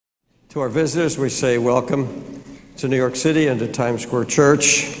To our visitors, we say welcome to New York City and to Times Square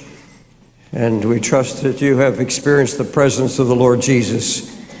Church. And we trust that you have experienced the presence of the Lord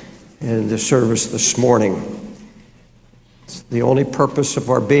Jesus in the service this morning. The only purpose of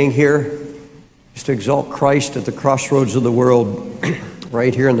our being here is to exalt Christ at the crossroads of the world,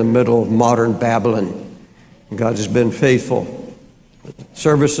 right here in the middle of modern Babylon. God has been faithful.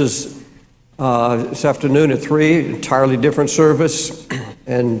 Services this afternoon at 3, entirely different service.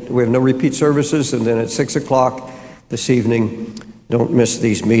 And we have no repeat services. And then at 6 o'clock this evening, don't miss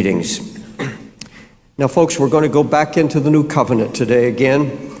these meetings. Now, folks, we're going to go back into the new covenant today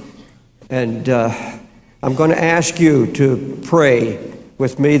again. And I'm going to ask you to pray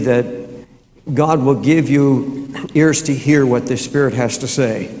with me that God will give you ears to hear what the Spirit has to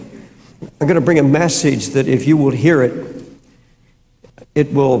say. I'm going to bring a message that if you will hear it,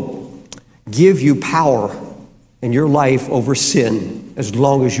 it will give you power in your life over sin as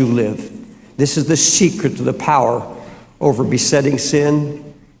long as you live. This is the secret to the power over besetting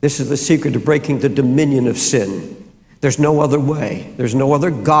sin. This is the secret to breaking the dominion of sin. There's no other way. There's no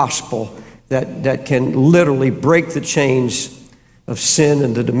other gospel that can literally break the chains of sin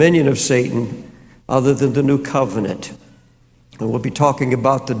and the dominion of Satan other than the new covenant. And we'll be talking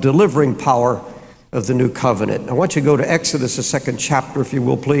about the delivering power of the new covenant. I want you to go to Exodus, the 2nd chapter, if you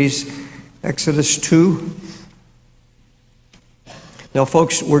will, please. Exodus 2. Now,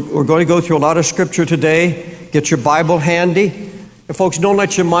 folks, we're going to go through a lot of scripture today. Get your Bible handy. And folks, don't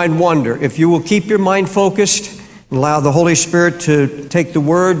let your mind wander. If you will keep your mind focused and allow the Holy Spirit to take the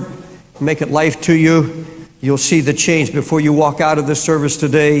word, make it life to you, you'll see the change. Before you walk out of this service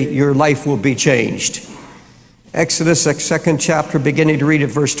today, your life will be changed. Exodus, 2nd chapter, beginning to read at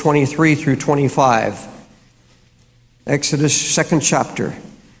verse 23 through 25. Exodus, 2nd chapter.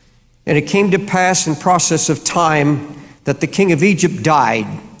 And it came to pass in process of time that the king of Egypt died,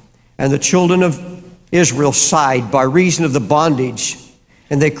 and the children of Israel sighed by reason of the bondage,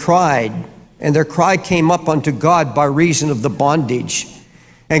 and they cried, and their cry came up unto God by reason of the bondage.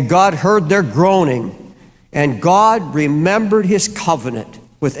 And God heard their groaning, and God remembered his covenant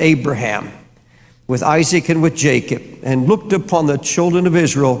with Abraham, with Isaac, and with Jacob, and looked upon the children of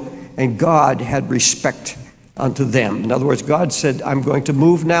Israel, and God had respect unto them. In other words, God said, I'm going to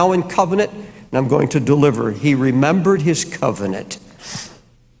move now in covenant, and I'm going to deliver. He remembered his covenant.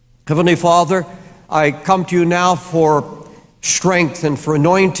 Heavenly Father, I come to you now for strength and for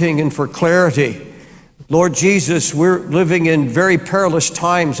anointing and for clarity. Lord Jesus, we're living in very perilous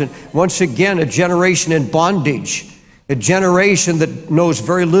times, and once again, a generation in bondage, a generation that knows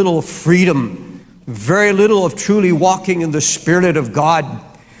very little of freedom, very little of truly walking in the Spirit of God.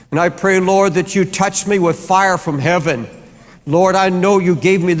 And I pray, Lord, that you touch me with fire from heaven. Lord, I know you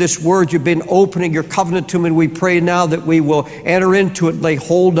gave me this word. You've been opening your covenant to me, and we pray now that we will enter into it, lay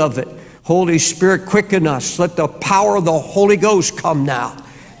hold of it. Holy Spirit, quicken us. Let the power of the Holy Ghost come now.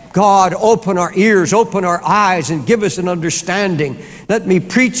 God, open our ears, open our eyes, and give us an understanding. Let me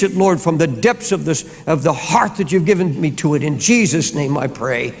preach it, Lord, from the depths of the heart that you've given me to it. In Jesus' name I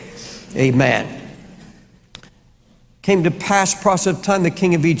pray. Amen. Came to pass, process of time, the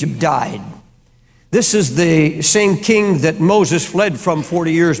king of Egypt died. This is the same king that Moses fled from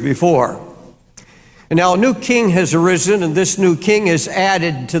 40 years before. And now a new king has arisen, and this new king is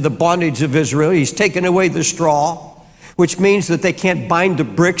added to the bondage of Israel. He's taken away the straw, which means that they can't bind the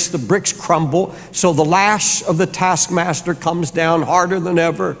bricks crumble. So the lash of the taskmaster comes down harder than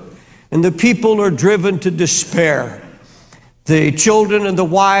ever, and the people are driven to despair. The children and the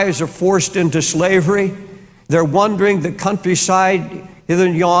wives are forced into slavery. They're wandering the countryside, hither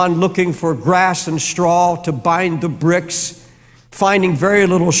and yon, looking for grass and straw to bind the bricks, finding very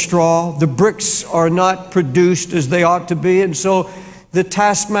little straw. The bricks are not produced as they ought to be, and so the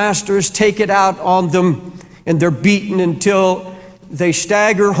taskmasters take it out on them, and they're beaten until they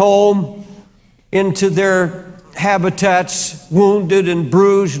stagger home into their habitats, wounded and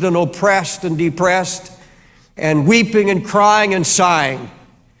bruised and oppressed and depressed, and weeping and crying and sighing.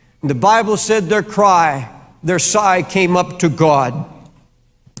 And the Bible said their sigh came up to God.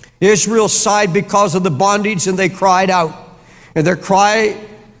 Israel sighed because of the bondage, and they cried out. And their cry,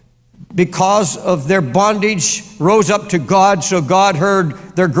 because of their bondage, rose up to God, so God heard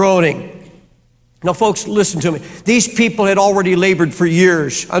their groaning. Now, folks, listen to me. These people had already labored for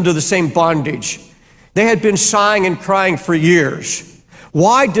years under the same bondage. They had been sighing and crying for years.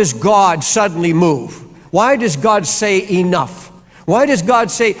 Why does God suddenly move? Why does God say enough? Why does God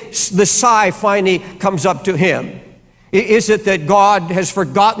say the sigh finally comes up to him? Is it that God has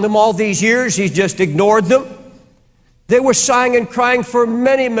forgotten them all these years? He's just ignored them? They were sighing and crying for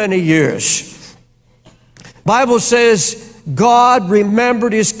many, many years. Bible says God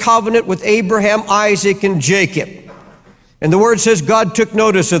remembered his covenant with Abraham, Isaac, and Jacob. And the word says God took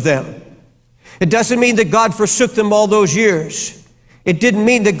notice of them. It doesn't mean that God forsook them all those years. It didn't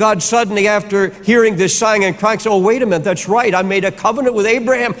mean that God suddenly, after hearing this sighing and crying, said, oh, wait a minute, that's right. I made a covenant with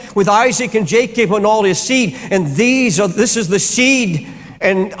Abraham, with Isaac and Jacob and all his seed. And this is the seed,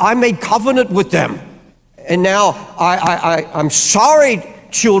 and I made covenant with them. And now I'm sorry,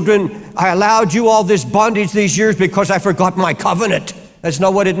 children, I allowed you all this bondage these years because I forgot my covenant. That's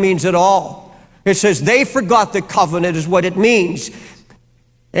not what it means at all. It says they forgot the covenant is what it means.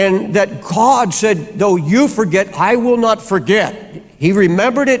 And that God said, though you forget, I will not forget. He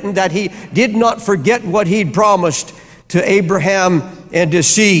remembered it, and that he did not forget what he'd promised to Abraham and his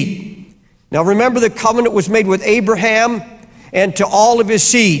seed. Now remember, the covenant was made with Abraham and to all of his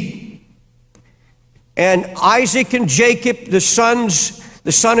seed. And Isaac and Jacob, the son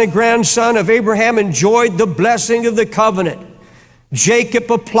and grandson of Abraham, enjoyed the blessing of the covenant.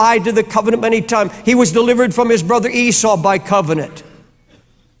 Jacob applied to the covenant many times. He was delivered from his brother Esau by covenant.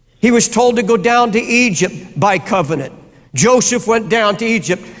 He was told to go down to Egypt by covenant. Joseph went down to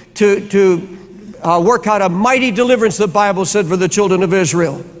Egypt to work out a mighty deliverance, the Bible said, for the children of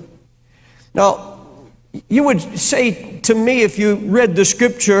Israel. Now, you would say to me, if you read the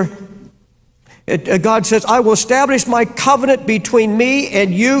scripture, God says, I will establish my covenant between me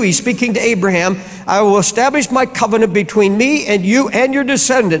and you. He's speaking to Abraham. I will establish my covenant between me and you and your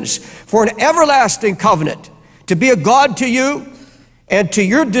descendants for an everlasting covenant, to be a God to you and to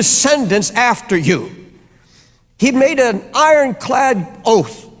your descendants after you. He made an ironclad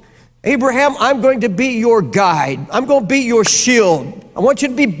oath. Abraham, I'm going to be your guide. I'm going to be your shield. I want you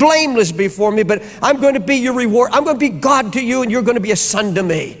to be blameless before me, but I'm going to be your reward. I'm going to be God to you, and you're going to be a son to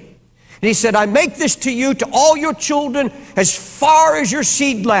me. And he said, I make this to you, to all your children, as far as your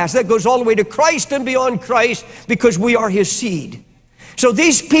seed lasts. That goes all the way to Christ and beyond Christ, because we are his seed. So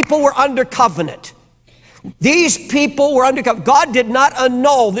these people were under covenant. These people were under covenant. God did not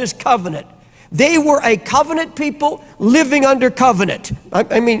annul this covenant. They were a covenant people living under covenant.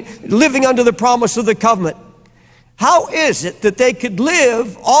 I mean, living under the promise of the covenant. How is it that they could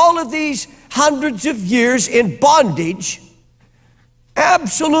live all of these hundreds of years in bondage,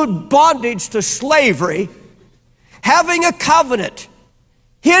 absolute bondage to slavery, having a covenant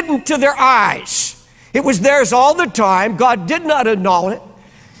hidden to their eyes? It was theirs all the time. God did not annul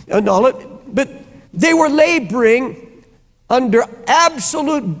it, but they were laboring under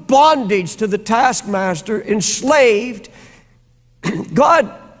absolute bondage to the taskmaster, enslaved. God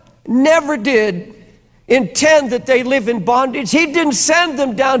never did intend that they live in bondage. He didn't send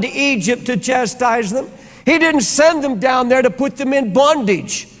them down to Egypt to chastise them. He didn't send them down there to put them in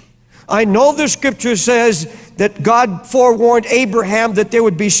bondage. I know the scripture says that God forewarned Abraham that there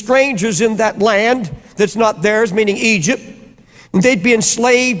would be strangers in that land that's not theirs, meaning Egypt. And they'd be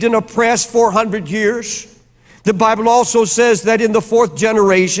enslaved and oppressed 400 years. The Bible also says that in the fourth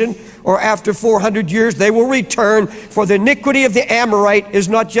generation, or after 400 years, they will return, for the iniquity of the Amorite is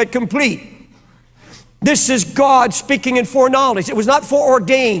not yet complete. This is God speaking in foreknowledge. It was not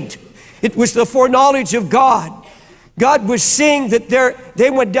foreordained. It was the foreknowledge of God. God was seeing that they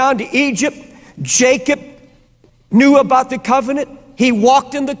went down to Egypt. Jacob knew about the covenant. He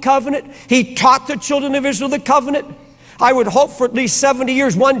walked in the covenant. He taught the children of Israel the covenant. I would hope for at least 70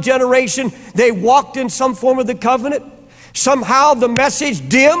 years, one generation, they walked in some form of the covenant. Somehow the message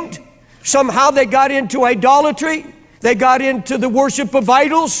dimmed. Somehow they got into idolatry. They got into the worship of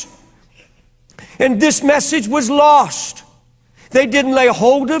idols. And this message was lost. They didn't lay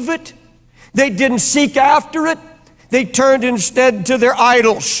hold of it. They didn't seek after it. They turned instead to their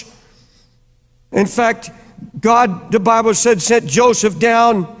idols. In fact, God, the Bible said, sent Joseph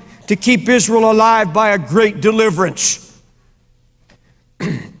down to keep Israel alive by a great deliverance.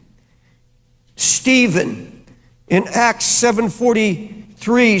 Stephen in Acts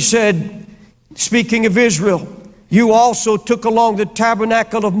 7:43 said, speaking of Israel, you also took along the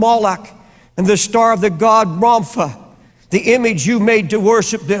tabernacle of Moloch and the star of the god Rompha, the image you made to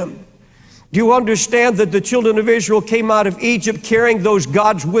worship them. Do you understand that the children of Israel came out of Egypt carrying those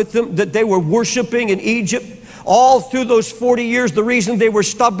gods with them that they were worshiping in Egypt? All through those 40 years, the reason they were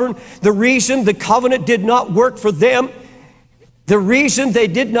stubborn, the reason the covenant did not work for them, the reason they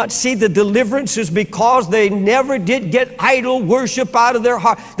did not see the deliverance is because they never did get idol worship out of their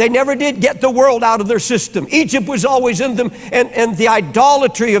heart. They never did get the world out of their system. Egypt was always in them, and the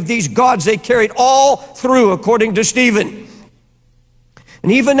idolatry of these gods they carried all through, according to Stephen.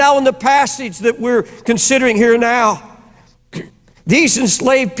 And even now in the passage that we're considering here now, these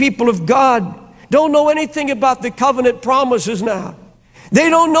enslaved people of God don't know anything about the covenant promises now. They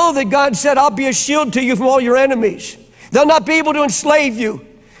don't know that God said, I'll be a shield to you from all your enemies. They'll not be able to enslave you.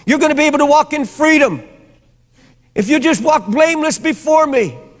 You're going to be able to walk in freedom. If you just walk blameless before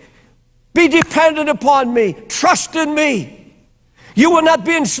me, be dependent upon me, trust in me, you will not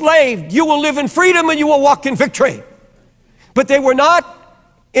be enslaved. You will live in freedom and you will walk in victory. But they were not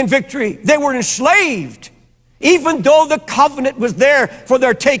in victory. They were enslaved, even though the covenant was there for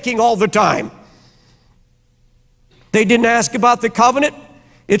their taking all the time. They didn't ask about the covenant.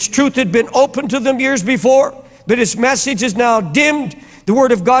 Its truth had been opened to them years before, but its message is now dimmed. The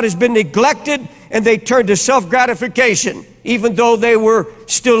word of God has been neglected, and they turned to self-gratification, even though they were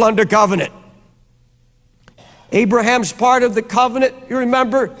still under covenant. Abraham's part of the covenant, you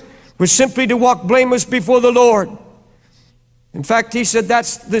remember, was simply to walk blameless before the Lord. In fact, he said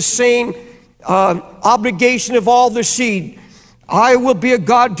that's the same obligation of all the seed. I will be a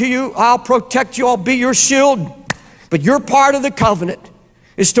God to you. I'll protect you. I'll be your shield. But your part of the covenant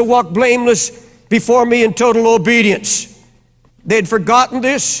is to walk blameless before me in total obedience. They'd forgotten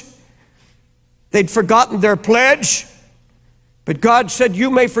this. They'd forgotten their pledge. But God said, you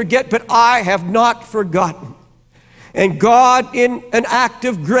may forget, but I have not forgotten. And God, in an act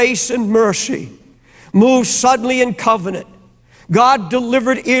of grace and mercy, moved suddenly in covenant. God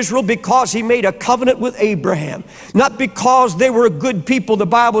delivered Israel because he made a covenant with Abraham, not because they were a good people. The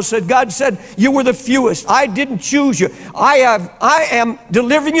Bible said, God said, you were the fewest. I didn't choose you. I am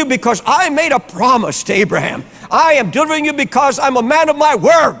delivering you because I made a promise to Abraham. I am delivering you because I'm a man of my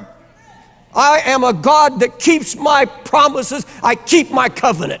word. I am a God that keeps my promises. I keep my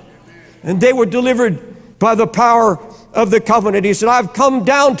covenant. And they were delivered by the power of the covenant. He said, I've come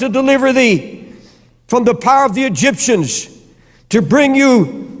down to deliver thee from the power of the Egyptians, to bring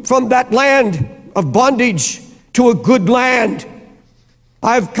you from that land of bondage to a good land.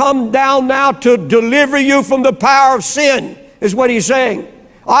 I've come down now to deliver you from the power of sin, is what he's saying.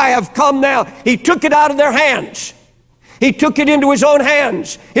 I have come now. He took it out of their hands. He took it into his own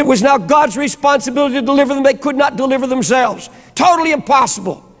hands. It was now God's responsibility to deliver them. They could not deliver themselves. Totally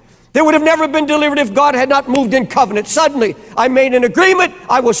impossible. They would have never been delivered if God had not moved in covenant. Suddenly, I made an agreement.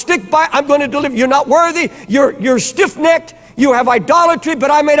 I will stick by. I'm going to deliver. You're not worthy. You're stiff-necked. You have idolatry,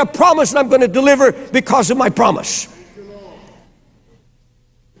 but I made a promise and I'm going to deliver because of my promise.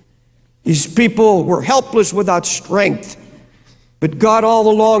 These people were helpless without strength, but God all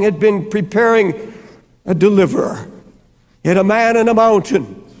along had been preparing a deliverer. He had a man in a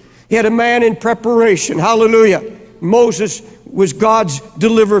mountain. He had a man in preparation. Hallelujah. Moses was God's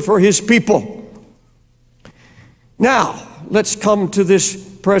deliverer for his people. Now, let's come to this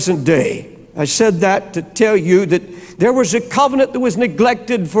present day. I said that to tell you that there was a covenant that was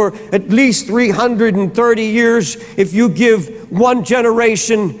neglected for at least 330 years. If you give one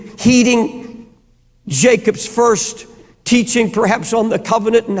generation heeding Jacob's first teaching, perhaps on the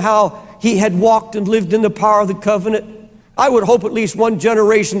covenant and how he had walked and lived in the power of the covenant, I would hope at least one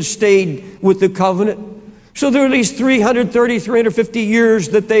generation stayed with the covenant. So there are at least 330, 350 years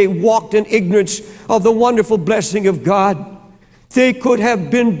that they walked in ignorance of the wonderful blessing of God. They could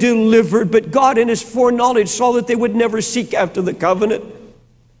have been delivered, but God in his foreknowledge saw that they would never seek after the covenant.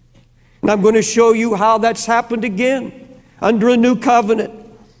 And I'm going to show you how that's happened again under a new covenant.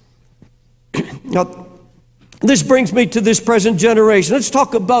 Now, this brings me to this present generation. Let's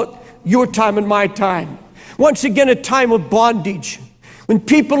talk about your time and my time. Once again, a time of bondage, when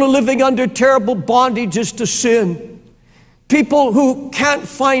people are living under terrible bondages to sin. People who can't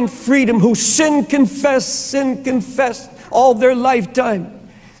find freedom, who sin confess all their lifetime,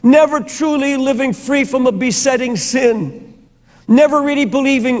 never truly living free from a besetting sin, never really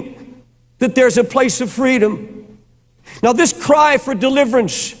believing that there's a place of freedom. Now, this cry for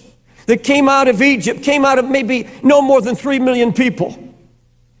deliverance that came out of Egypt came out of maybe no more than 3 million people.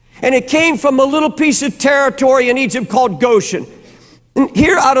 And it came from a little piece of territory in Egypt called Goshen. And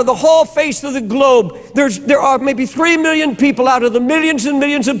here, out of the whole face of the globe, there are maybe 3 million people out of the millions and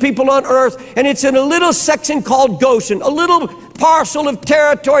millions of people on earth, and it's in a little section called Goshen, a little parcel of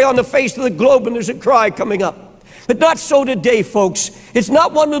territory on the face of the globe, and there's a cry coming up. But not so today, folks. It's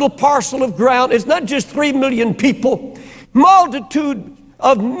not one little parcel of ground. It's not just 3 million people. Multitude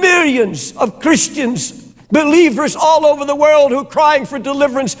of millions of Christians, believers all over the world who are crying for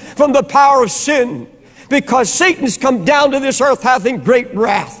deliverance from the power of sin. Because Satan's come down to this earth having great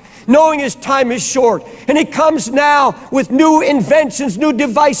wrath, knowing his time is short. And he comes now with new inventions, new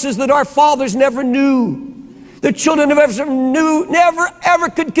devices that our fathers never knew. The children of ever knew, never ever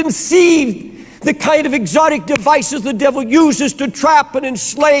could conceive the kind of exotic devices the devil uses to trap and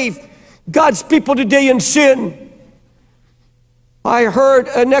enslave God's people today in sin. I heard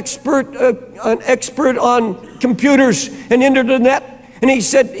an expert on computers and internet, And he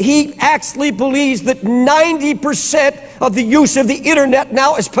said he actually believes that 90% of the use of the internet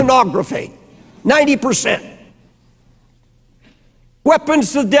now is pornography. 90%.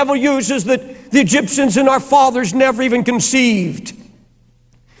 Weapons the devil uses that the Egyptians and our fathers never even conceived.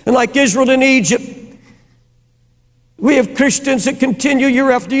 And like Israel in Egypt, we have Christians that continue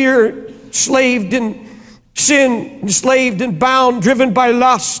year after year, slaved in sin, enslaved and bound, driven by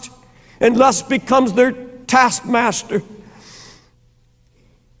lust. And lust becomes their taskmaster.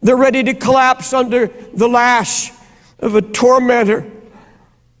 They're ready to collapse under the lash of a tormentor.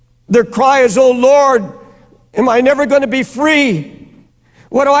 Their cry is, "Oh Lord, am I never going to be free?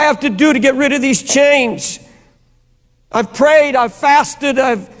 What do I have to do to get rid of these chains? I've prayed, I've fasted,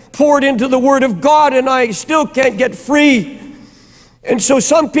 I've poured into the Word of God, and I still can't get free." And so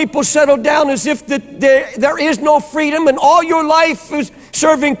some people settle down as if that there is no freedom, and all your life is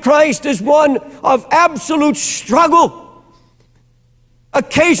serving Christ is one of absolute struggle,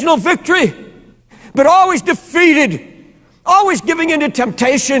 occasional victory, but always defeated, always giving into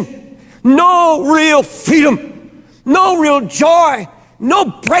temptation, no real freedom, no real joy, no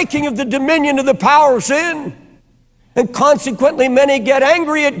breaking of the dominion of the power of sin. And consequently, many get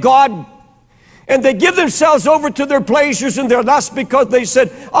angry at God, and they give themselves over to their pleasures and their lust because they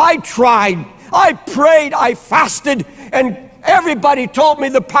said, "I tried, I prayed, I fasted, and everybody told me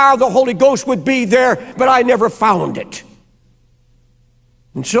the power of the Holy Ghost would be there, but I never found it."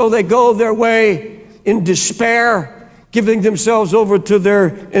 And so they go their way in despair, giving themselves over to their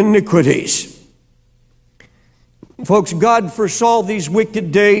iniquities. Folks, God foresaw these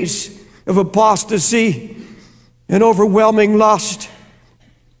wicked days of apostasy and overwhelming lust.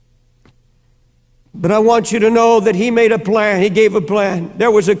 But I want you to know that He made a plan. He gave a plan.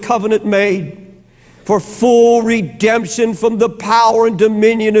 There was a covenant made for full redemption from the power and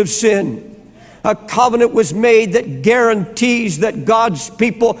dominion of sin. A covenant was made that guarantees that God's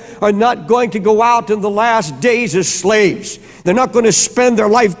people are not going to go out in the last days as slaves. They're not going to spend their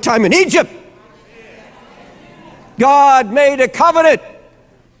lifetime in Egypt. God made a covenant.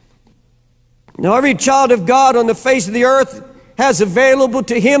 Now, every child of God on the face of the earth has available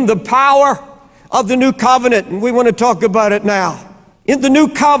to him the power of the new covenant, and we want to talk about it now. In the new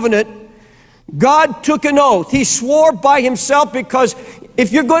covenant, God took an oath. He swore by Himself, because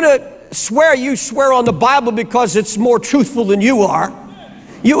if you're going to swear, you swear on the Bible because it's more truthful than you are.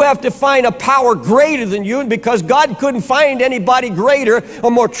 You have to find a power greater than you, and because God couldn't find anybody greater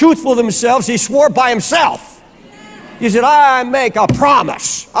or more truthful than themselves, He swore by Himself. He said, "I make a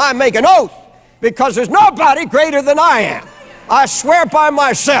promise. I make an oath, because there's nobody greater than I am. I swear by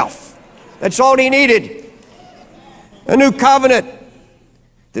myself." That's all He needed. A new covenant,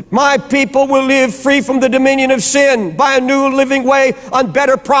 that my people will live free from the dominion of sin by a new living way on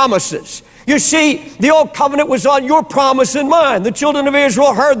better promises. You see, the old covenant was on your promise and mine. The children of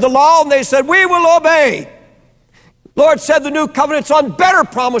Israel heard the law and they said, "We will obey." Lord said the new covenant's on better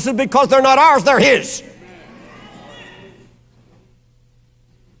promises, because they're not ours, they're His.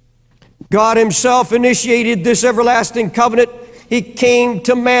 God Himself initiated this everlasting covenant. He came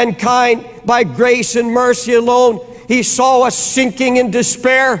to mankind by grace and mercy alone. He saw us sinking in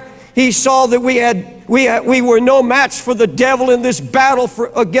despair. He saw that we were no match for the devil in this battle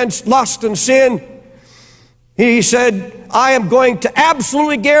against lust and sin. He said, "I am going to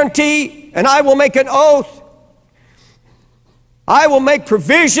absolutely guarantee, and I will make an oath. I will make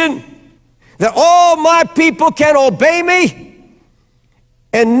provision that all my people can obey me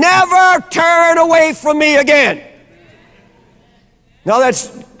and never turn away from me again." Now that's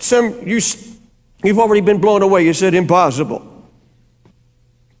you've already been blown away. You said, "Impossible."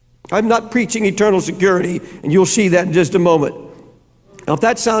 I'm not preaching eternal security, and you'll see that in just a moment. Now, if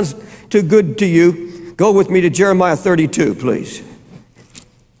that sounds too good to you, go with me to Jeremiah 32, please.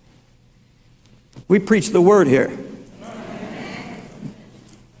 We preach the Word here.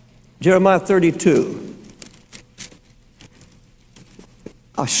 Jeremiah 32.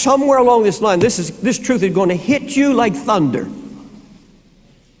 Somewhere along this line, this truth is going to hit you like thunder.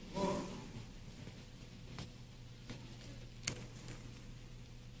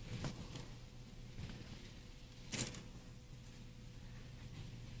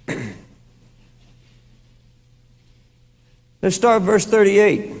 Let's start verse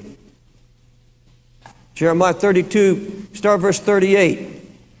 38. Jeremiah 32, start verse 38.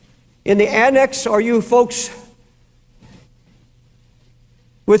 In the annex, are you folks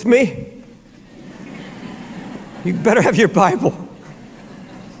with me? You better have your Bible.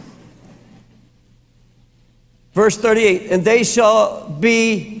 Verse 38, "And they shall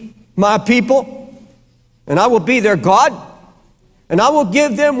be my people, and I will be their God, and I will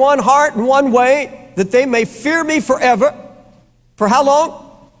give them one heart and one way, that they may fear me forever. For how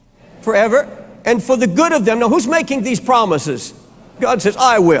long? Forever. And for the good of them. Now, who's making these promises? God says,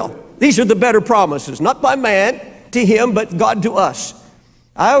 I will. These are the better promises, not by man to him, but God to us.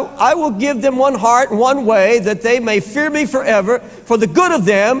 I will give them one heart and one way, that they may fear me forever, for the good of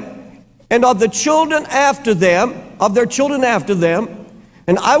them and of the children after them, of their children after them.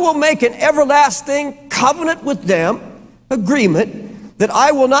 And I will make an everlasting covenant with them, agreement, that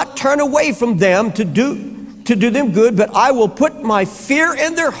I will not turn away from them to do them good, but I will put my fear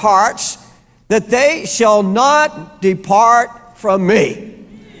in their hearts, that they shall not depart from me.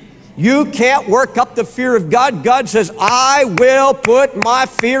 You can't work up the fear of God. God says, I will put my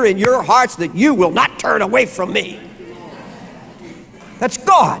fear in your hearts, that you will not turn away from me. That's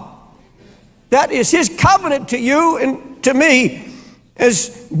God. That is his covenant to you and to me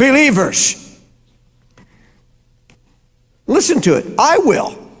as believers. Listen to it. I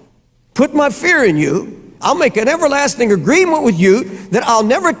will put my fear in you. I'll make an everlasting agreement with you, that I'll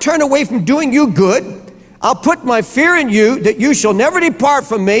never turn away from doing you good. I'll put my fear in you, that you shall never depart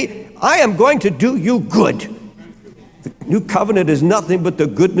from me. I am going to do you good. The new covenant is nothing but the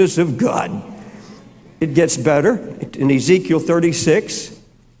goodness of God. It gets better in Ezekiel 36.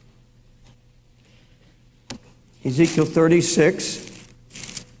 Ezekiel 36.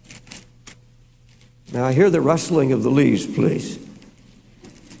 Now I hear the rustling of the leaves, please.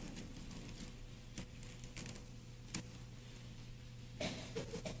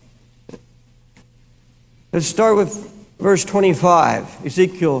 Let's start with verse 25.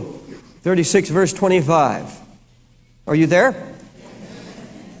 Ezekiel 36, verse 25. Are you there?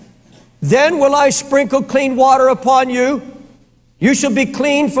 Then will I sprinkle clean water upon you. You shall be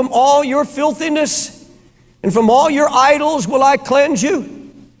clean from all your filthiness, and from all your idols will I cleanse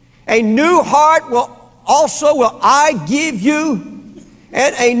you. A new heart will I give you,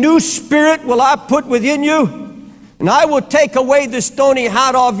 and a new spirit will I put within you. And I will take away the stony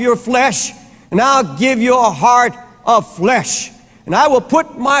heart of your flesh, and I'll give you a heart of flesh. And I will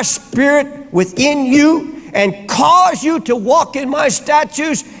put my spirit within you, and cause you to walk in my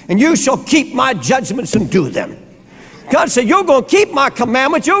statutes, and you shall keep my judgments and do them. God said, you're going to keep my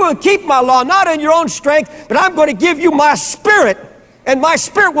commandments, you're going to keep my law, not in your own strength, but I'm going to give you my spirit, and my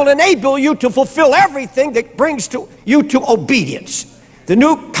spirit will enable you to fulfill everything that brings you to obedience. The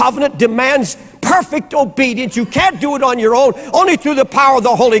new covenant demands perfect obedience. You can't do it on your own, only through the power of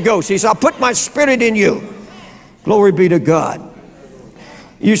the Holy Ghost. He said, I'll put my spirit in you. Glory be to God.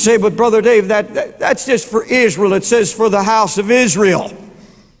 You say, but Brother Dave, that's just for Israel. It says for the house of Israel.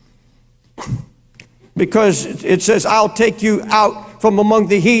 Because it says, I'll take you out from among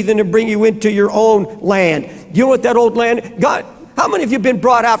the heathen and bring you into your own land. You know what that old land? God, how many of you have been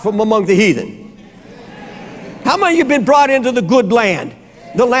brought out from among the heathen? How many of you have been brought into the good land?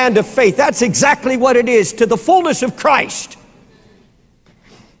 The land of faith. That's exactly what it is, to the fullness of Christ.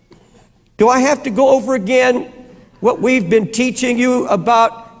 Do I have to go over again what we've been teaching you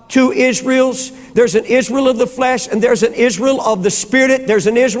about two Israels? There's an Israel of the flesh, and there's an Israel of the Spirit. There's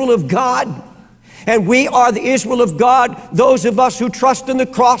an Israel of God. And we are the Israel of God, those of us who trust in the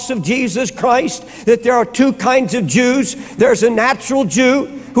cross of Jesus Christ, that there are two kinds of Jews. There's a natural Jew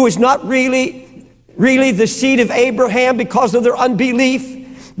who is not really the seed of Abraham because of their unbelief.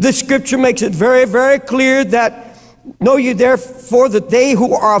 The scripture makes it very, very clear that, know ye therefore that they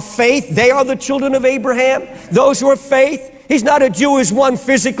who are of faith, they are the children of Abraham. Those who are of faith. He's not a Jew who's one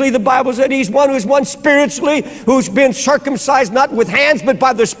physically. The Bible said he's one who's one spiritually, who's been circumcised not with hands but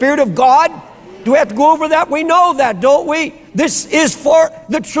by the Spirit of God. Do we have to go over that? We know that, don't we? This is for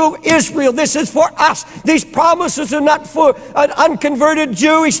the true Israel. This is for us. These promises are not for an unconverted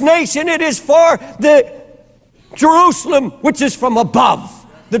Jewish nation. It is for the Jerusalem, which is from above,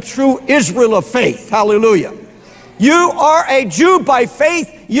 the true Israel of faith. Hallelujah. You are a Jew by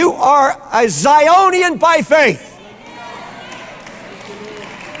faith. You are a Zionian by faith.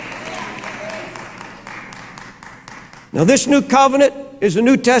 Now, this new covenant is a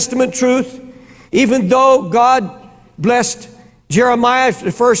New Testament truth. Even though God blessed Jeremiah to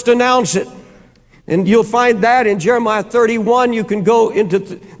first announce it. And you'll find that in Jeremiah 31. You can go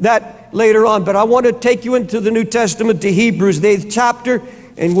into that later on. But I want to take you into the New Testament, to Hebrews, the 8th chapter,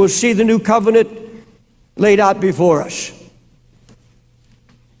 and we'll see the new covenant laid out before us.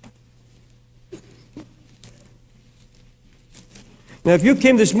 Now, if you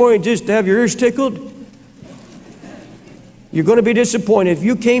came this morning just to have your ears tickled, you're going to be disappointed. If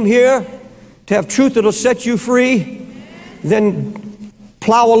you came here to have truth that'll set you free, then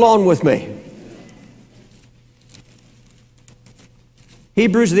plow along with me.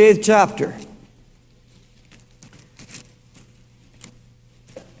 Hebrews, the 8th chapter.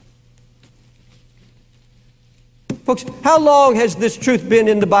 Folks, how long has this truth been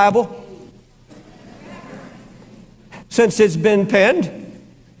in the Bible? Since it's been penned.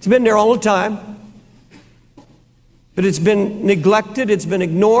 It's been there all the time. But it's been neglected. It's been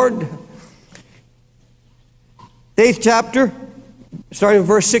ignored. 8th chapter, starting with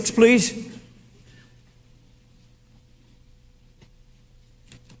verse 6, please.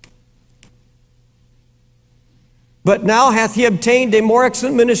 But now hath he obtained a more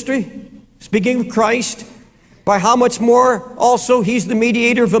excellent ministry, speaking of Christ, by how much more also he's the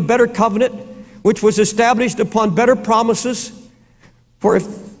mediator of a better covenant, which was established upon better promises. For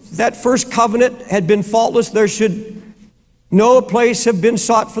if that first covenant had been faultless, there should no place have been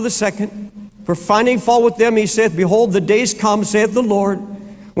sought for the second. For finding fault with them, he saith, Behold, the days come, saith the Lord,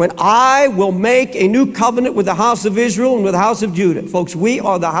 when I will make a new covenant with the house of Israel and with the house of Judah. Folks, we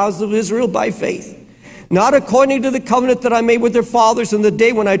are the house of Israel by faith. Not according to the covenant that I made with their fathers in the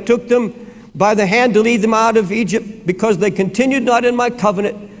day when I took them by the hand to lead them out of Egypt, because they continued not in my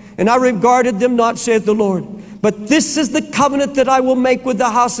covenant, and I regarded them not, saith the Lord. But this is the covenant that I will make with the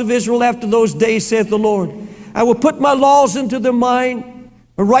house of Israel after those days, saith the Lord. I will put my laws into their mind,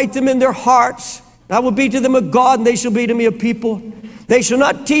 and write them in their hearts. I will be to them a God, and they shall be to me a people. They shall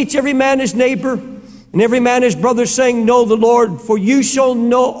not teach every man his neighbor, and every man his brother, saying, Know the Lord, for you shall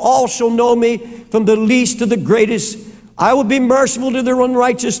know, all shall know me, from the least to the greatest. I will be merciful to their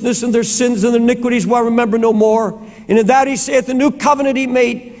unrighteousness, and their sins and their iniquities will I remember no more. And in that he saith, the new covenant he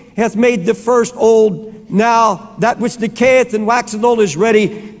made, hath made the first old. Now that which decayeth and waxeth old is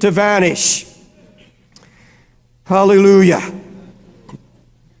ready to vanish. Hallelujah.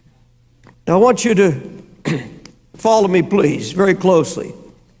 Now I want you to follow me, please, very closely.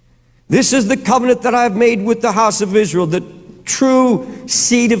 This is the covenant that I have made with the house of Israel, the true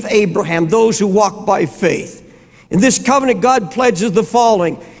seed of Abraham, those who walk by faith. In this covenant, God pledges the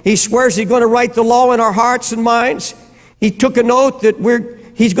following. He swears He's going to write the law in our hearts and minds. He took an oath that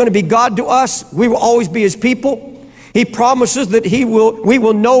He's going to be God to us. We will always be His people. He promises that we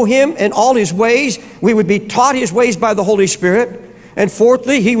will know Him in all His ways. We would be taught His ways by the Holy Spirit. And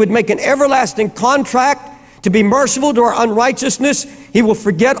fourthly, He would make an everlasting contract to be merciful to our unrighteousness. He will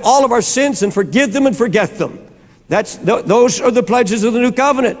forget all of our sins and forgive them and forget them. Those are the pledges of the new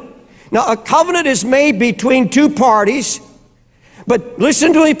covenant. Now, a covenant is made between two parties, but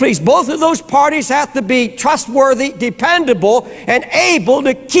listen to me, please. Both of those parties have to be trustworthy, dependable, and able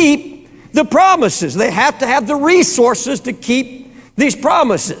to keep the promises. They have to have the resources to keep these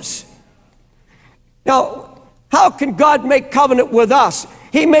promises. Now, how can God make covenant with us?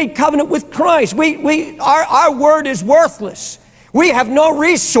 He made covenant with Christ. Our word is worthless. We have no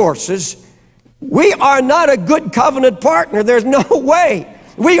resources. We are not a good covenant partner. There's no way.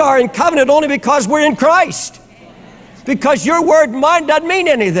 We are in covenant only because we're in Christ. Because your word and mine doesn't mean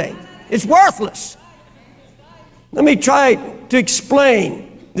anything. It's worthless. Let me try to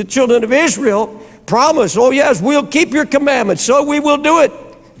explain. The children of Israel promised, oh yes, we'll keep your commandments, so we will do it.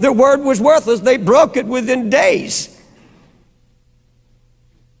 Their word was worthless. They broke it within days.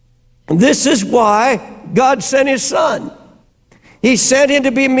 And this is why God sent His Son. He sent Him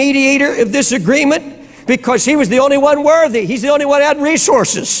to be a mediator of this agreement, because He was the only one worthy. He's the only one that had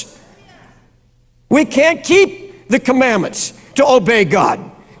resources. We can't keep the commandments to obey God.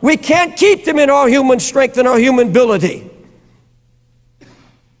 We can't keep them in our human strength and our human ability.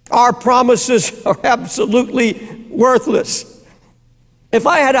 Our promises are absolutely worthless. If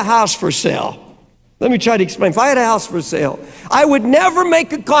I had a house for sale, let me try to explain. If I had a house for sale, I would never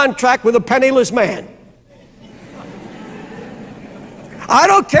make a contract with a penniless man. I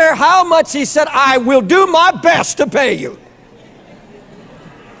don't care how much he said, I will do my best to pay you.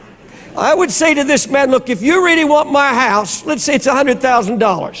 I would say to this man, look, if you really want my house, let's say it's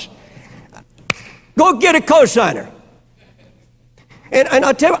 $100,000, go get a cosigner. And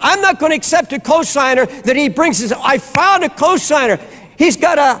I'll tell you, I'm not going to accept a cosigner that he brings us. I found a cosigner. He's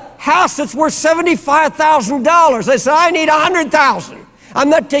got a house that's worth $75,000. I said, I need $100,000. I'm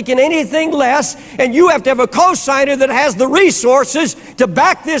not taking anything less, and you have to have a cosigner that has the resources to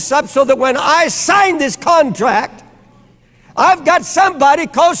back this up so that when I sign this contract, I've got somebody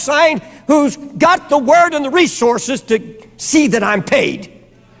co-sign who's got the word and the resources to see that I'm paid.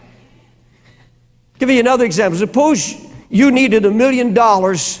 Give you another example. Suppose you needed $1 million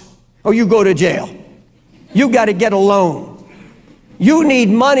or you go to jail. You got to get a loan. You need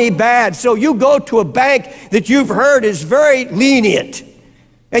money bad, so you go to a bank that you've heard is very lenient.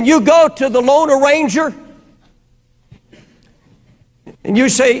 And you go to the loan arranger and you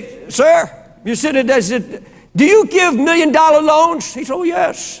say, sir, you sit at that, said, do you give $1 million loans? He said, oh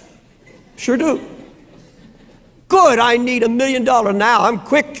yes, sure do. Good, I need $1 million now. I'm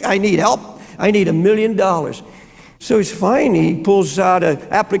quick, I need help. I need $1 million. So he's fine. He pulls out an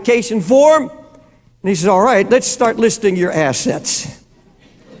application form, and he says, all right, let's start listing your assets.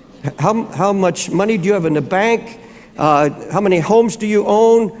 How much money do you have in the bank? How many homes do you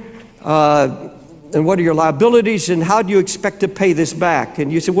own? And what are your liabilities? And how do you expect to pay this back?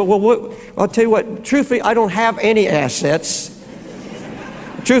 And you say, well, I'll tell you what, truthfully, I don't have any assets.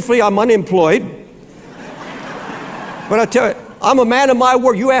 Truthfully, I'm unemployed. But I tell you, I'm a man of my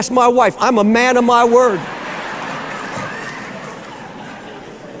word. You ask my wife, I'm a man of my word.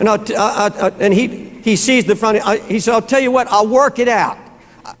 And he sees the front. He said, I'll tell you what, I'll work it out.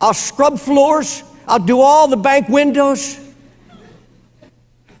 I'll scrub floors. I'll do all the bank windows.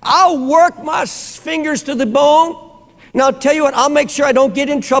 I'll work my fingers to the bone. And I'll tell you what, I'll make sure I don't get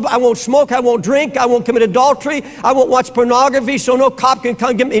in trouble. I won't smoke. I won't drink. I won't commit adultery. I won't watch pornography so no cop can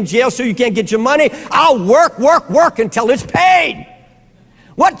come get me in jail so you can't get your money. I'll work until it's paid.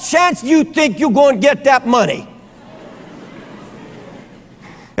 What chance do you think you're going to get that money?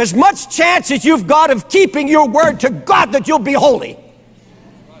 As much chance as you've got of keeping your word to God that you'll be holy.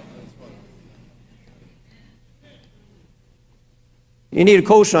 You need a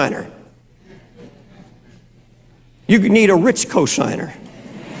cosigner. You need a rich cosigner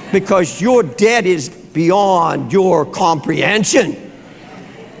because your debt is beyond your comprehension.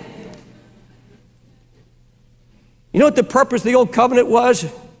 You know what the purpose of the old covenant was?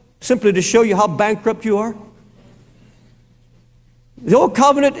 Simply to show you how bankrupt you are. The old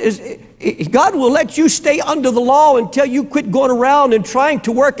covenant is, God will let you stay under the law until you quit going around and trying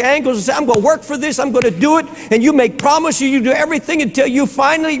to work angles and say, I'm going to work for this, I'm going to do it. And you make promises, you do everything until you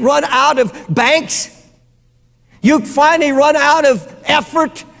finally run out of banks. You finally run out of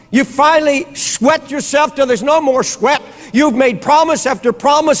effort. You finally sweat yourself till there's no more sweat. You've made promise after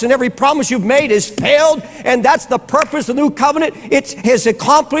promise, and every promise you've made has failed. And that's the purpose of the new covenant. It has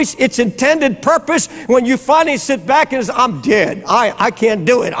accomplished its intended purpose when you finally sit back and say, I'm dead. I can't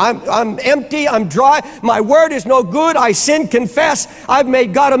do it. I'm empty. I'm dry. My word is no good. I sin, confess. I've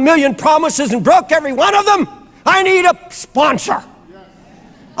made God 1,000,000 promises and broke every one of them. I need a sponsor.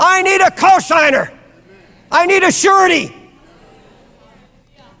 I need a cosigner. I need a surety.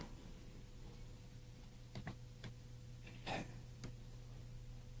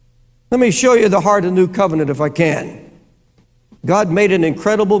 Let me show you the heart of the new covenant if I can. God made an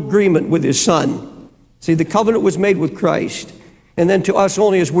incredible agreement with his son. See, the covenant was made with Christ, and then to us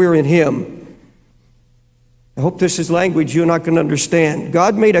only as we're in him. I hope this is language you're not going to understand.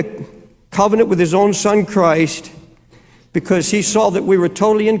 God made a covenant with his own son Christ because he saw that we were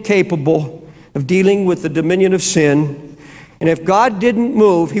totally incapable of dealing with the dominion of sin. And if God didn't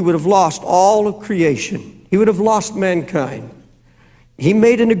move, he would have lost all of creation. He would have lost mankind. He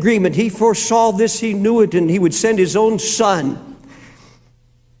made an agreement. He foresaw this. He knew it, and he would send his own son.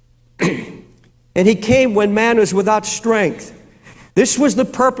 And he came when man was without strength. This was the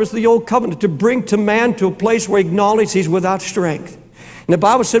purpose of the old covenant, to bring to man to a place where he acknowledged he's without strength. And the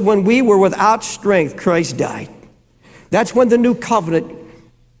Bible said when we were without strength, Christ died. That's when the new covenant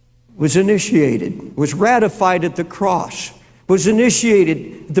was initiated, was ratified at the cross, was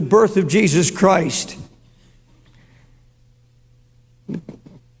initiated at the birth of Jesus Christ.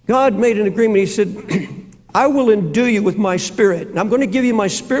 God made an agreement. He said, I will endue you with my spirit. And I'm going to give you my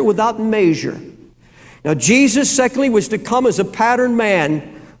spirit without measure. Now, Jesus, secondly, was to come as a pattern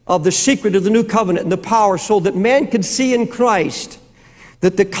man of the secret of the new covenant and the power so that man could see in Christ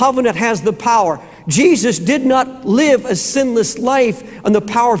that the covenant has the power. Jesus did not live a sinless life on the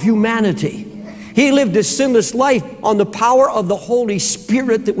power of humanity. He lived a sinless life on the power of the Holy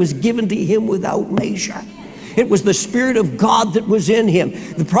Spirit that was given to him without measure. It was the Spirit of God that was in him.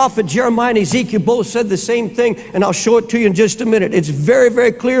 The prophet Jeremiah and Ezekiel both said the same thing, and I'll show it to you in just a minute. It's very,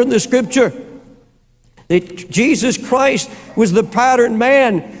 very clear in the Scripture that Jesus Christ was the pattern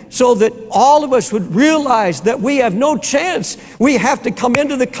man so that all of us would realize that we have no chance. We have to come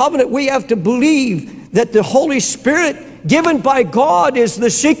into the covenant. We have to believe that the Holy Spirit given by God is the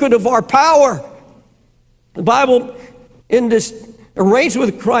secret of our power. The Bible, in this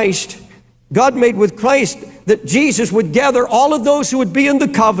arrangement with Christ, God made with Christ that Jesus would gather all of those who would be in the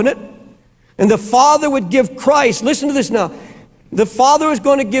covenant, and the Father would give Christ, listen to this now, the Father is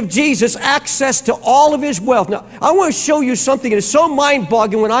going to give Jesus access to all of his wealth. Now, I want to show you something that is so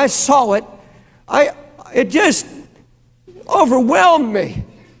mind-boggling. When I saw it, it just overwhelmed me.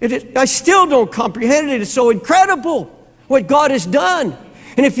 I still don't comprehend it. It's so incredible what God has done.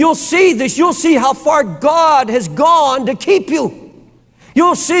 And if you'll see this, you'll see how far God has gone to keep you.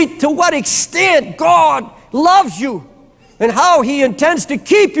 You'll see to what extent God loves you and how he intends to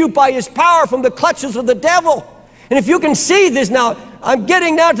keep you by his power from the clutches of the devil. And if you can see this now, I'm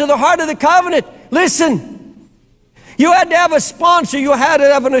getting now to the heart of the covenant. Listen, You had to have a sponsor. You had to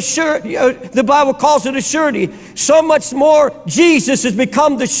have an assurity. The Bible calls it a surety. So much more, Jesus has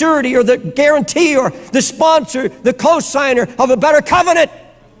become the surety or the guarantee or the sponsor, the co-signer of a better covenant.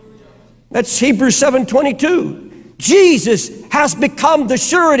 That's Hebrews 7:22. Jesus has become the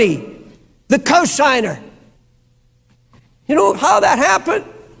surety, the co-signer. You know how that happened?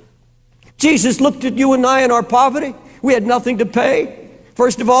 Jesus looked at you and I in our poverty. We had nothing to pay.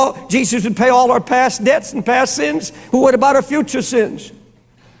 First of all, Jesus would pay all our past debts and past sins. Well, what about our future sins?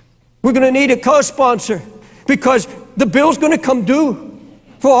 We're going to need a co-sponsor because the bill's going to come due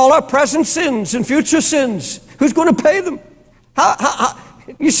for all our present sins and future sins. Who's going to pay them? How?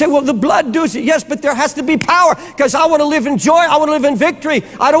 You say, well, the blood does it. Yes, but there has to be power because I want to live in joy. I want to live in victory.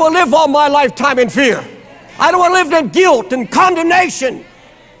 I don't want to live all my lifetime in fear. I don't want to live in guilt and condemnation.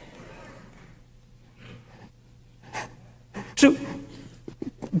 So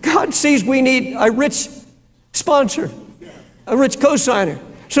God sees we need a rich sponsor, a rich co-signer.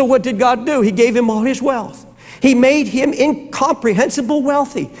 So what did God do? He gave him all his wealth. He made him incomprehensible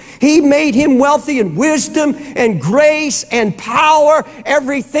wealthy. He made him wealthy in wisdom and grace and power,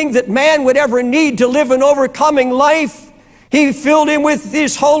 everything that man would ever need to live an overcoming life. He filled him with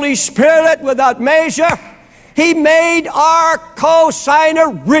his Holy Spirit without measure. He made our co-signer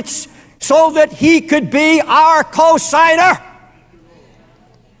rich so that he could be our co-signer.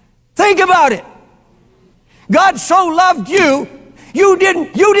 Think about it. God so loved you, you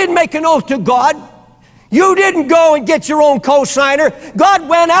didn't make an oath to God. You didn't go and get your own co-signer. God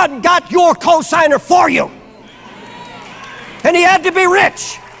went out and got your co-signer for you. And he had to be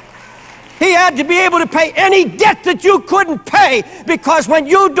rich. He had to be able to pay any debt that you couldn't pay, because when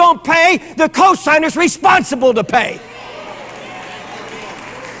you don't pay, the co-signer's responsible to pay.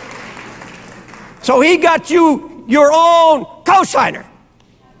 So he got you your own co-signer.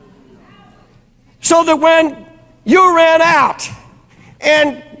 So that when you ran out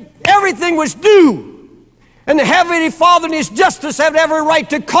and everything was due, and the Heavenly Father in His justice had every right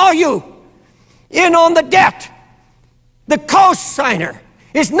to call you in on the debt, the co-signer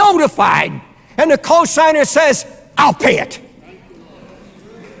is notified, and the co-signer says, I'll pay it.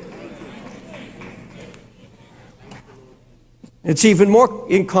 It's even more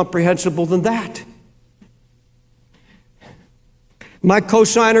incomprehensible than that. My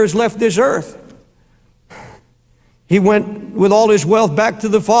co-signer has left this earth. He went with all his wealth back to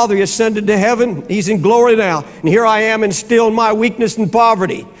the Father. He ascended to heaven. He's in glory now. And here I am and still in my weakness and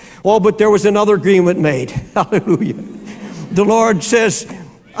poverty. Oh, but there was another agreement made. Hallelujah. The Lord says,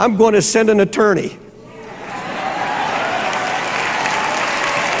 I'm going to send an attorney.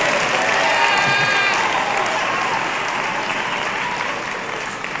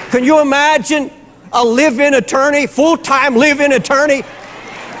 Can you imagine a live-in attorney, full-time live-in attorney?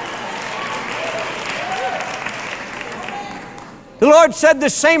 The Lord said, the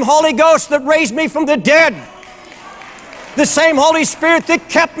same Holy Ghost that raised me from the dead, the same Holy Spirit that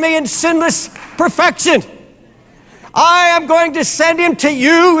kept me in sinless perfection, I am going to send him to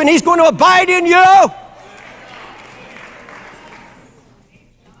you, and he's going to abide in you.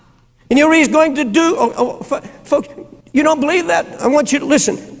 And you know what he's going to do? Folks, you don't believe that? I want you to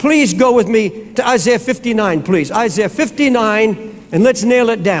listen. Please go with me to Isaiah 59, please. Isaiah 59, and let's nail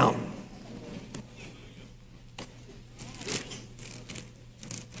it down.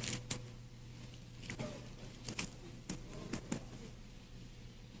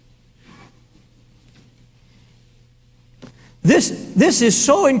 This is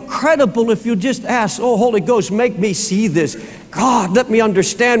so incredible if you just ask, oh, Holy Ghost, make me see this. God, let me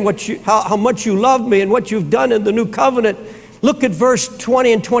understand how much you love me and what you've done in the new covenant. Look at verse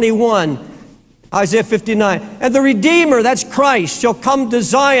 20 and 21, Isaiah 59. And the Redeemer, that's Christ, shall come to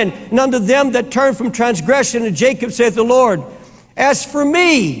Zion, and unto them that turn from transgression, and Jacob saith the Lord, as for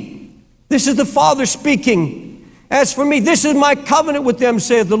me, this is the Father speaking, as for me, this is my covenant with them,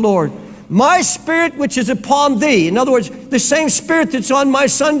 saith the Lord. My spirit which is upon thee, in other words, the same spirit that's on my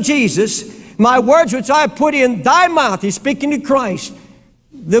son Jesus, my words which I have put in thy mouth, he's speaking to Christ,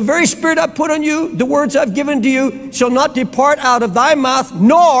 the very spirit I put on you, the words I've given to you, shall not depart out of thy mouth,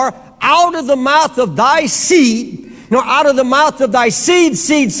 nor out of the mouth of thy seed, nor out of the mouth of thy seed,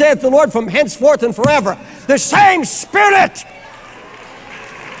 saith the Lord, from henceforth and forever. The same spirit.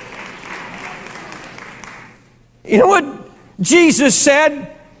 You know what Jesus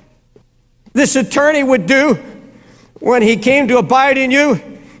said this attorney would do when he came to abide in you?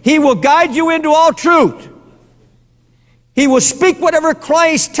 He will guide you into all truth. He will speak whatever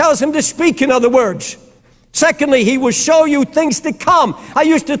Christ tells him to speak, in other words. Secondly, he will show you things to come. I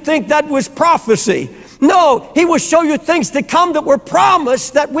used to think that was prophecy. No, He will show you things to come that were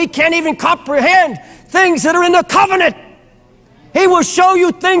promised that we can't even comprehend. Things that are in the covenant. He will show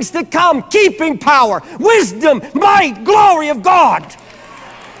you things to come. Keeping power, wisdom, might, glory of God.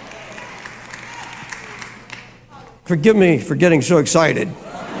 Forgive me for getting so excited.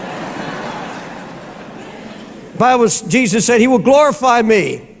 Jesus said He will glorify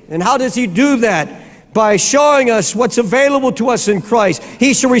me. And how does He do that? By showing us what's available to us in Christ.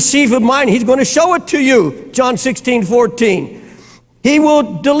 He shall receive of mine. He's going to show it to you. John 16:14. He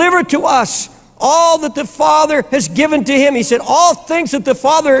will deliver to us all that the Father has given to Him. He said, all things that the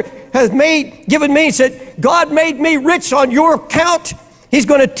Father has given me. He said, God made me rich on your account. He's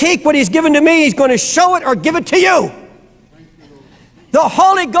going to take what He's given to me. He's going to show it or give it to you. The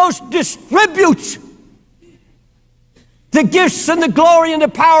Holy Ghost distributes the gifts and the glory and the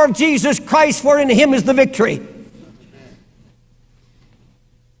power of Jesus Christ, for in Him is the victory.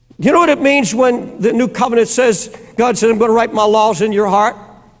 You know what it means when the new covenant says, God said, I'm going to write my laws in your heart?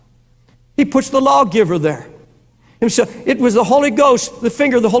 He puts the lawgiver there. Himself. It was the Holy Ghost, the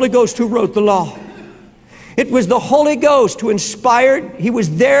finger of the Holy Ghost, who wrote the law. It was the Holy Ghost who inspired. He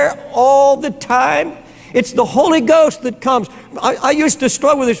was there all the time. It's the Holy Ghost that comes. I used to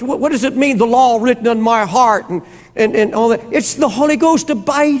struggle with this. What does it mean, the law written on my heart and all that? It's the Holy Ghost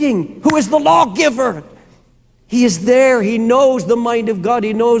abiding, who is the lawgiver. He is there. He knows the mind of God.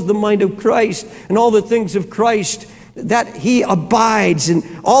 He knows the mind of Christ and all the things of Christ, that He abides. And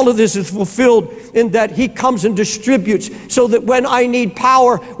all of this is fulfilled in that He comes and distributes, so that when I need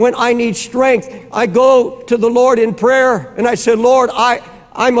power, when I need strength, I go to the Lord in prayer and I say, Lord,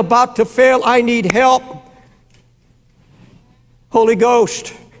 I'm about to fail. I need help. Holy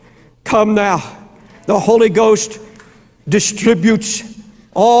Ghost, come now. The Holy Ghost distributes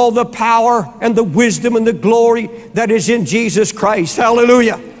all the power and the wisdom and the glory that is in Jesus Christ.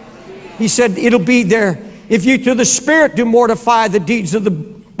 Hallelujah. He said it'll be there. If you through the Spirit do mortify the deeds of the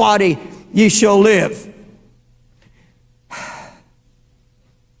body, ye shall live.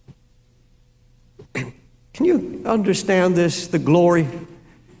 Can you understand this? The glory,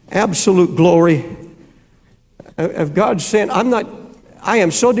 absolute glory of God saying, I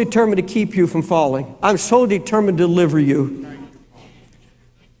am so determined to keep you from falling. I'm so determined to deliver you.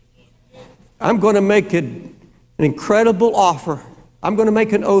 I'm going to make an incredible offer. I'm going to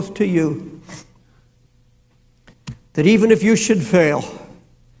make an oath to you that even if you should fail,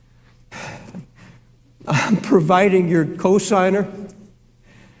 I'm providing your cosigner.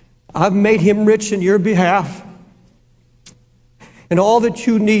 I've made him rich in your behalf. And all that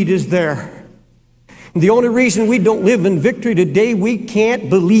you need is there. And the only reason we don't live in victory today, we can't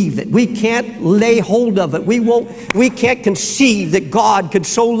believe it. We can't lay hold of it. We can't conceive that God could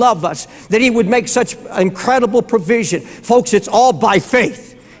so love us, that He would make such incredible provision. Folks, it's all by faith.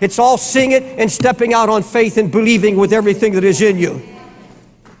 It's all seeing it and stepping out on faith and believing with everything that is in you.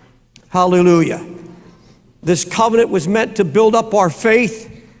 Hallelujah. This covenant was meant to build up our faith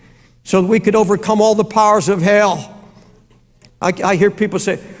so that we could overcome all the powers of hell. I hear people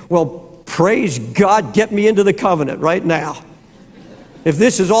say, well, praise God, get me into the covenant right now. If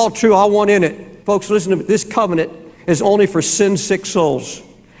this is all true, I want in it. Folks, listen to me. This covenant is only for sin-sick souls.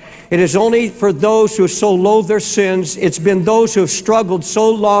 It is only for those who so loathe their sins. It's been those who have struggled so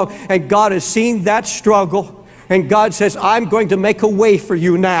long, and God has seen that struggle. And God says, I'm going to make a way for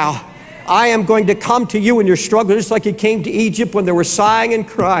you now. I am going to come to you in your struggle, just like He came to Egypt when they were sighing and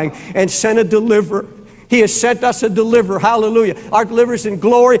crying, and sent a deliverer. He has sent us a deliverer. Hallelujah. Our deliverer is in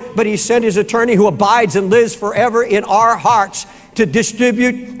glory, but He sent His attorney who abides and lives forever in our hearts to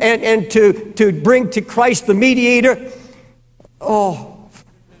distribute and to bring to Christ the mediator. Oh,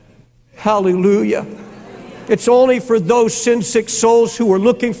 hallelujah. It's only for those sin-sick souls who are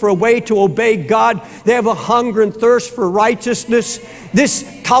looking for a way to obey God. They have a hunger and thirst for righteousness.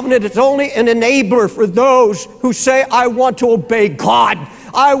 This covenant is only an enabler for those who say, I want to obey God.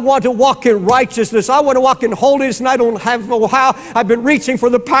 I want to walk in righteousness. I want to walk in holiness, and I don't know how. I've been reaching for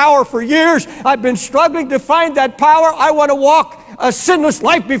the power for years. I've been struggling to find that power. I want to walk a sinless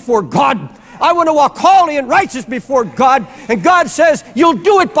life before God. I want to walk holy and righteous before God. And God says, you'll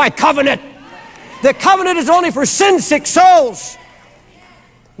do it by covenant. The covenant is only for sin-sick souls.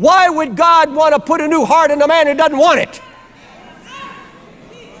 Why would God want to put a new heart in a man who doesn't want it?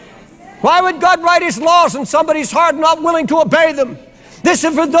 Why would God write His laws in somebody's heart not willing to obey them? This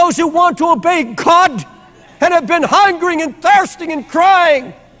is for those who want to obey God and have been hungering and thirsting and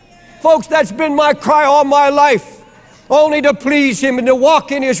crying. Folks, that's been my cry all my life. Only to please Him and to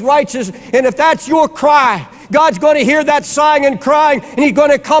walk in His righteousness. And if that's your cry, God's going to hear that sighing and crying, and He's going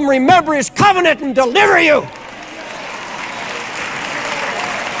to come remember His covenant and deliver you.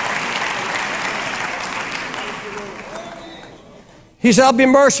 He said, I'll be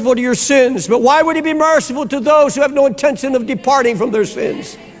merciful to your sins. But why would he be merciful to those who have no intention of departing from their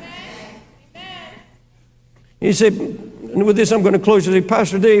sins? He said, and with this I'm going to close today,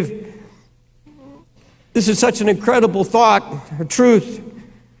 Pastor Dave, this is such an incredible thought, a truth.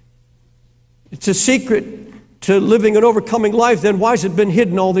 It's a secret to living an overcoming life. Then why has it been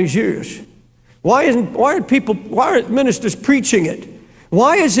hidden all these years? Why aren't ministers preaching it?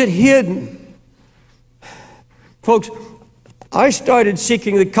 Why is it hidden? Folks, I started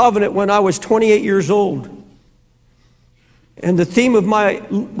seeking the covenant when I was 28 years old. And the theme of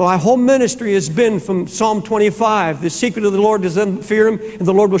my whole ministry has been from Psalm 25. The secret of the Lord is to fear him, and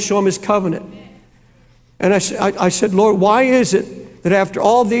the Lord will show him his covenant. And I said, Lord, why is it that after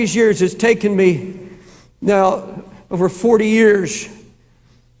all these years, it's taken me now over 40 years,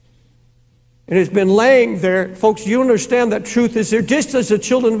 and it's been laying there. Folks, you understand that truth is there just as the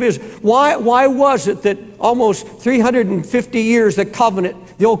children of Israel. Why was it that almost 350 years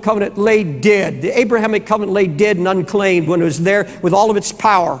the old covenant lay dead? The Abrahamic covenant lay dead and unclaimed when it was there with all of its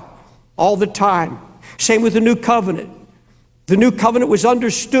power all the time. Same with the new covenant. The new covenant was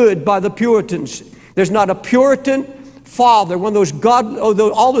understood by the Puritans. There's not a Puritan father, one of those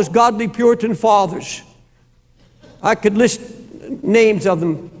all those godly Puritan fathers. I could list names of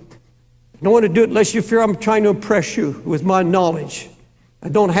them. I don't want to do it unless you fear I'm trying to impress you with my knowledge. I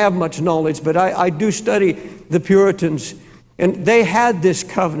don't have much knowledge, but I do study the Puritans. And they had this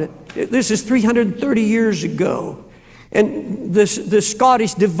covenant. This is 330 years ago. And the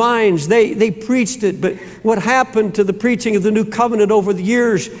Scottish divines, they preached it. But what happened to the preaching of the new covenant over the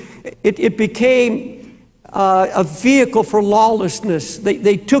years, it became a vehicle for lawlessness.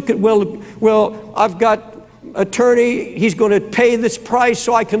 They took it, well, I've got attorney, he's going to pay this price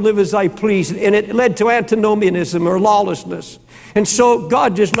so I can live as I please. And it led to antinomianism or lawlessness. And so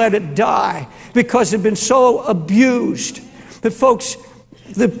God just let it die because it had been so abused. But folks,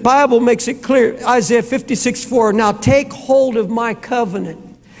 the Bible makes it clear. Isaiah 56:4, now take hold of my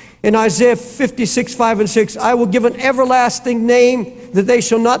covenant. In Isaiah 56:5-6, I will give an everlasting name that they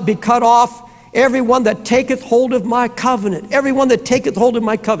shall not be cut off. Everyone that taketh hold of my covenant. Everyone that taketh hold of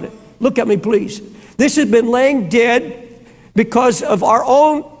my covenant. Look at me, please. This has been laying dead because of our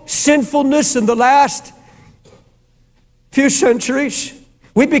own sinfulness in the last few centuries.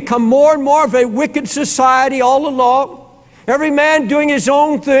 We've become more and more of a wicked society all along. Every man doing his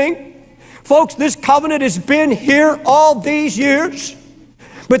own thing. Folks, this covenant has been here all these years.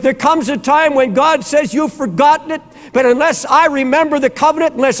 But there comes a time when God says, you've forgotten it. But unless I remember the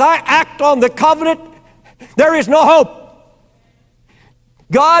covenant, unless I act on the covenant, there is no hope.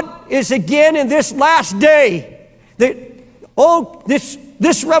 God is again in this last day.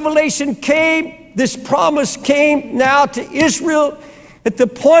 This revelation came, this promise came now to Israel at the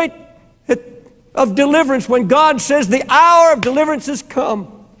point of deliverance when God says the hour of deliverance has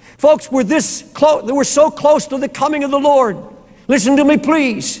come. Folks, we're this close. We're so close to the coming of the Lord. Listen to me,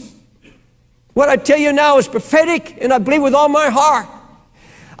 please. What I tell you now is prophetic, and I believe with all my heart.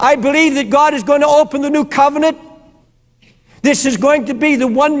 I believe that God is going to open the new covenant. This is going to be the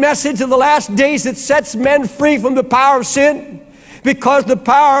one message of the last days that sets men free from the power of sin, because the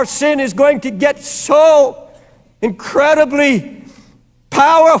power of sin is going to get so incredibly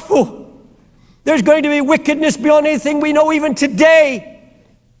powerful. There's going to be wickedness beyond anything we know even today.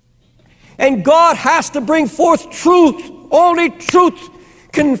 And God has to bring forth truth. Only truth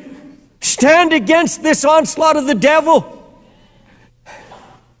can stand against this onslaught of the devil.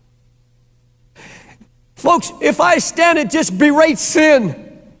 Folks, if I stand and just berate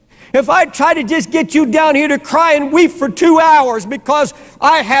sin, if I try to just get you down here to cry and weep for 2 hours because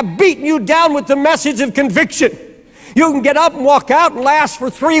I have beaten you down with the message of conviction, you can get up and walk out and last for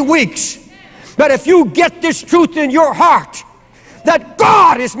 3 weeks. But if you get this truth in your heart, that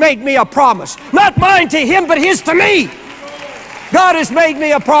God has made me a promise, not mine to him, but his to me. God has made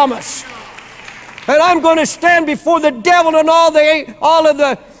me a promise. And I'm going to stand before the devil and all of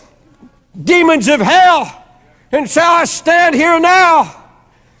the demons of hell and say, I stand here now.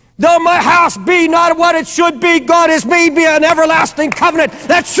 Though my house be not what it should be, God has made me an everlasting covenant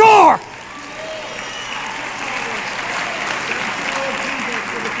that's sure.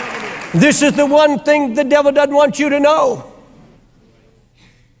 This is the one thing the devil doesn't want you to know.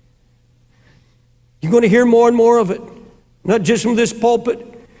 You're going to hear more and more of it. Not just from this pulpit,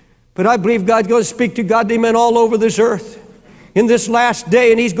 but I believe God's going to speak to godly men all over this earth in this last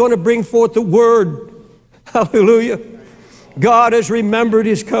day, and he's going to bring forth the word. Hallelujah. God has remembered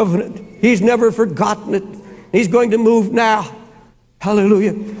his covenant. He's never forgotten it. He's going to move now.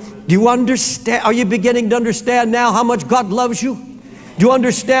 Hallelujah. Do you understand? Are you beginning to understand now how much God loves you? Do you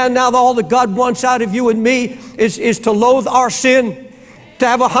understand now that all that God wants out of you and me is to loathe our sin to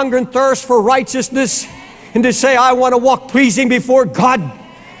have a hunger and thirst for righteousness, and to say, I want to walk pleasing before God.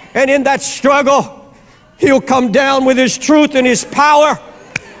 And in that struggle, He'll come down with His truth and His power.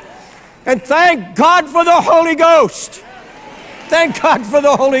 And thank God for the Holy Ghost. Thank God for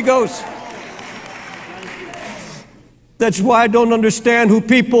the Holy Ghost. That's why I don't understand who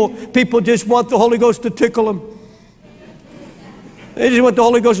people just want the Holy Ghost to tickle them. They just want the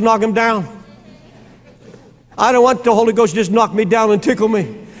Holy Ghost to knock them down. I don't want the Holy Ghost to just knock me down and tickle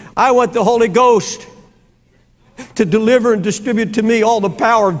me. I want the Holy Ghost to deliver and distribute to me all the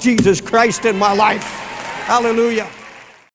power of Jesus Christ in my life. Hallelujah.